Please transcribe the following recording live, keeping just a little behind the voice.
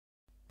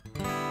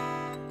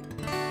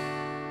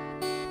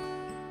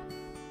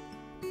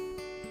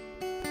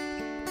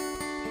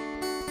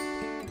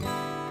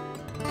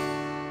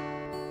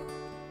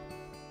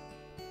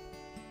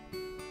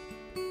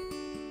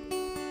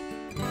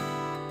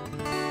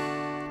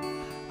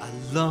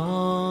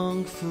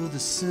long for the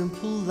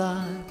simple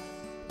life,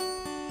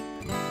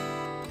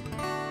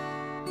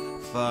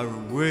 far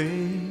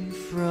away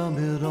from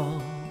it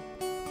all.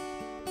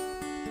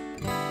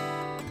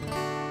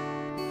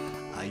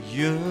 I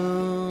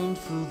yearn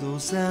for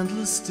those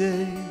endless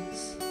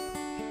days,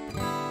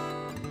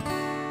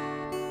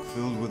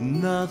 filled with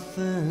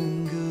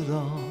nothing at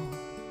all.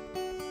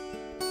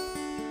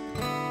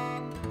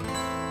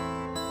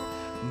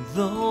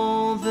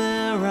 Though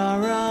there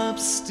are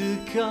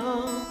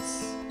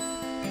obstacles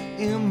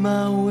in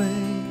my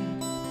way,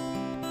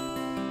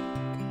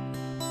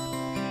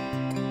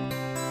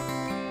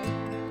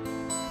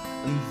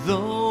 and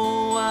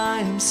though I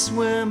am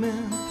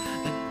swimming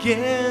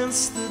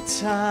against the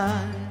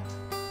tide,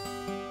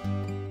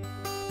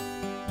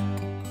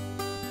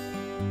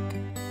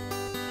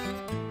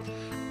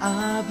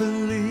 I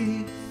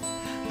believe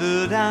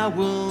that I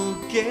will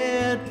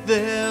get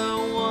there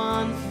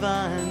one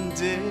fine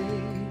day.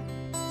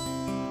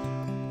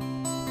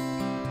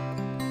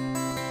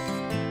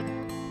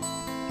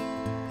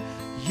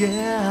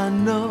 Yeah, I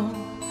know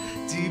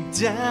deep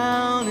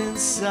down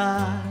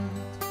inside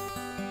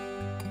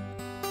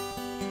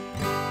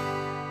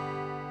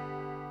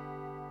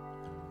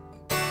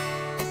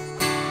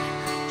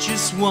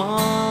just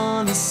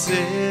wanna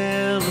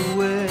sail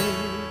away,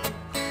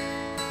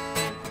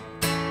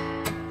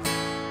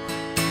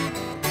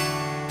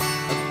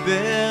 a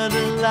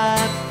better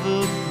life,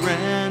 a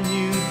brand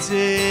new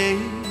day.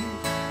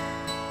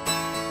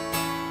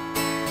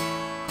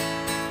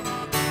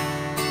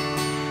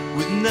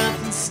 With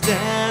nothing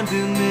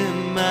standing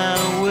in my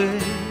way,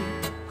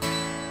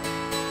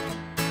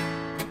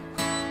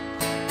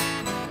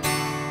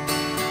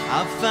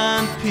 I'll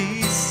find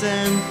peace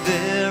and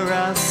there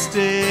I'll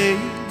stay.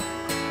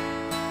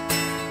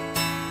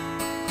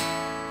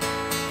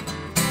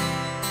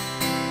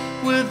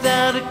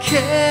 Without a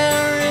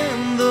care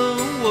in the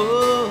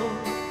world,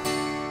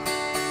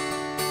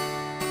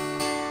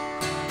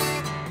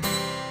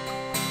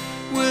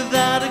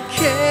 without a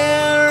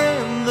care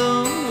in the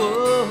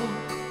world,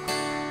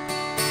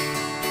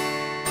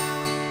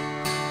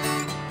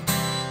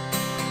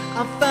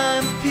 I'll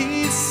find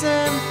peace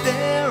and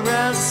there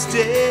I'll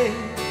stay.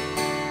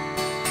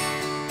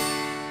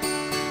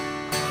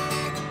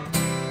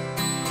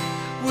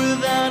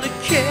 Without a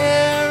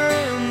care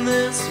in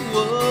this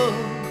world,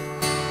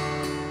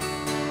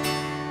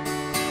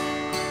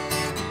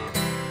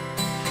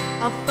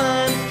 I'll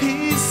find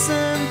peace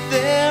and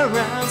there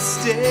I'll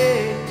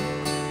stay.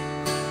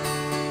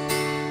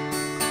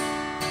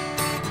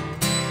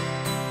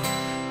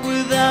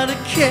 Without a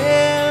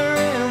care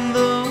in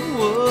the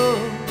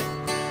world,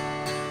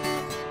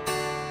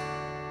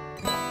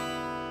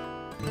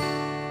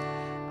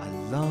 I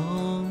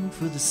long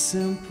for the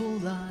simple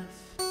life,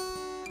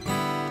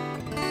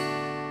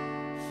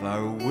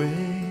 far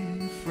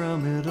away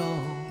from it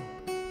all.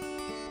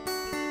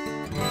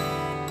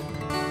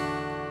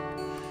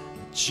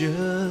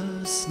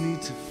 Just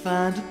need to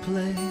find a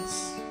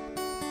place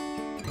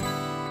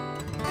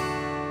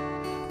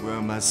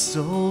where my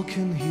soul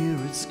can hear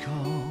its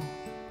call.